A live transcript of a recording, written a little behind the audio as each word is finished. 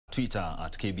Twitter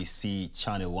at KBC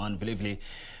Channel 1. Vilevile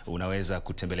unaweza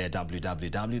kutembelea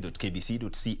www.kbc.co.ke.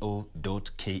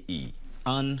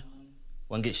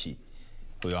 Wangeshi,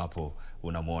 huyo hapo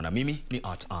unamuona. Mimi ni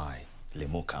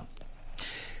 @lemoka.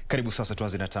 Karibu sasa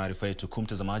tuanze na taarifa yetu.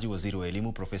 Mtazamaji, Waziri wa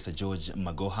Elimu Profesa George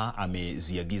Magoha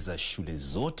ameziagiza shule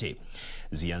zote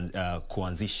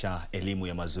kuanzisha elimu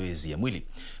ya mazoezi ya mwili.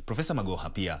 Profesa Magoha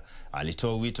pia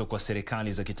alitoa wito kwa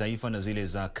serikali za kitaifa na zile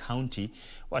za kaunti,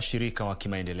 washirika wa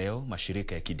kimaendeleo,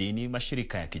 mashirika ya kidini,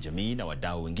 mashirika ya kijamii na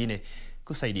wadau wengine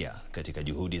kusaidia katika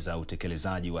juhudi za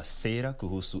utekelezaji wa sera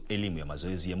kuhusu elimu ya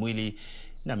mazoezi ya mwili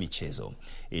na michezo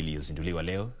iliyozinduliwa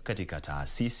leo katika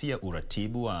taasisi ya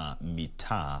uratibu wa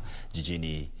mitaa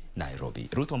jijini Nairobi.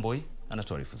 Ruth Wamboi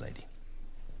anatuarifu zaidi.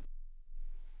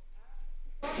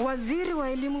 Waziri wa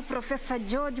Elimu Profesa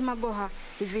George Magoha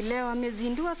hivi leo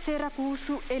amezindua sera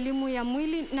kuhusu elimu ya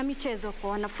mwili na michezo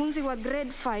kwa wanafunzi wa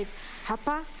grade 5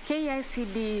 hapa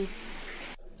KICD.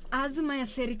 Azma ya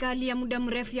serikali ya muda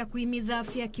mrefu ya kuhimiza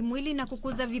afya ya kimwili na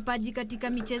kukuza vipaji katika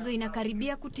michezo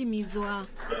inakaribia kutimizwa.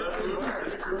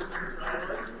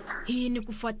 Hii ni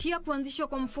kufuatia kuanzishwa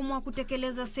kwa mfumo wa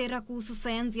kutekeleza sera kuhusu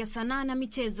sayansi ya sanaa na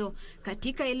michezo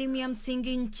katika elimu ya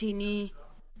msingi nchini.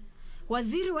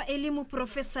 Waziri wa Elimu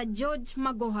Profesa George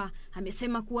Magoha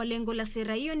amesema kuwa lengo la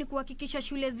sera hiyo ni kuhakikisha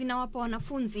shule zinawapa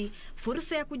wanafunzi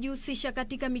fursa ya kujihusisha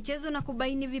katika michezo na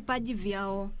kubaini vipaji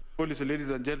vyao. Policy, ladies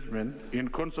and gentlemen, in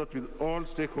concert with all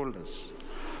stakeholders,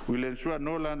 will ensure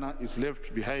no learner is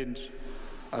left behind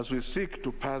as we seek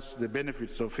to pass the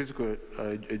benefits of physical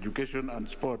education and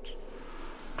sport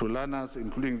to learners,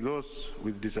 including those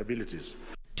with disabilities.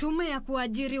 Tume ya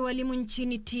kuajiri walimu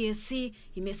nchini TSC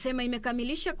imesema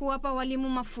imekamilisha kuwapa walimu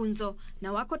mafunzo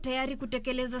na wako tayari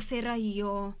kutekeleza sera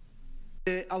hiyo.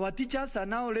 Our teachers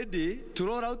are now ready to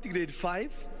roll out grade 5.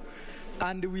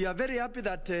 And we are very happy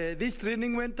that this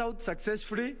training went out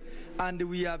successfully, and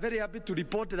we are very happy to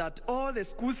report that all the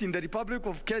schools in the Republic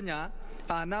of Kenya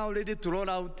are now ready to roll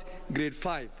out grade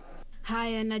 5.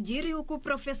 Haya najiri huku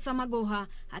Profesa Magoha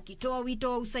akitoa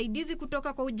wito wa usaidizi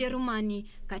kutoka kwa Ujerumani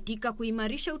katika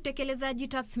kuimarisha utekelezaji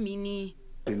tathmini.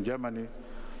 In Germany,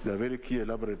 there are very key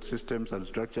elaborate systems and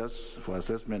structures for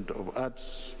assessment of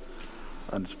arts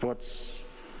and sports.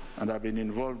 And I've been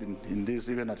involved in this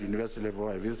even at university level.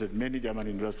 I visited many German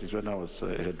universities when I was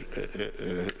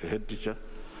head teacher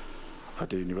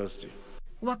at a university.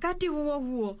 Wakati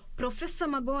huo, Profesa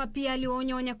Magoha pia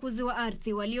alionya wanyakuzi wa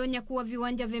ardhi walionyakuwa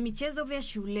viwanja vya michezo vya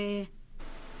shule.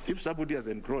 If somebody has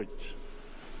encroached,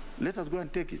 let us go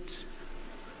and take it.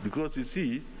 Because you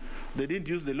see, they didn't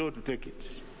use the law to take it.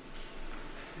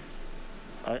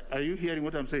 Are you hearing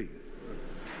what I'm saying?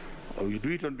 Or we do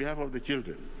it on behalf of the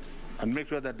children and make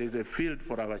sure that there's a field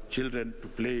for our children to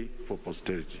play for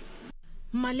posterity.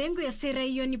 Malengo ya sera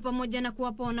hiyo ni pamoja na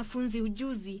kuwapa wanafunzi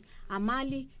ujuzi,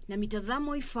 amali na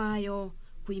mitazamo ifaayo,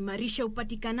 kuimarisha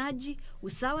upatikanaji,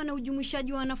 usawa na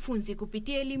ujumuishaji wa wanafunzi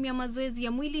kupitia elimu ya mazoezi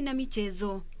ya mwili na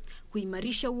michezo,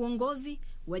 kuimarisha uongozi,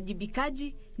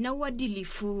 uwajibikaji na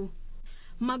uadilifu.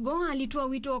 Magoha alitoa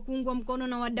wito wa kuungwa mkono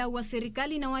na wadau wa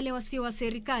serikali na wale wasio wa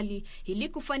serikali ili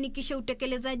kufanikisha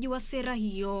utekelezaji wa sera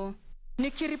hiyo.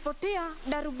 Nikiripotia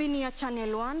darubini ya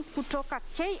Channel 1 kutoka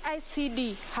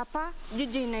KICD hapa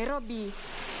jijini Nairobi,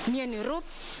 mimi ni Ruth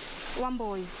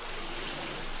Wamboi.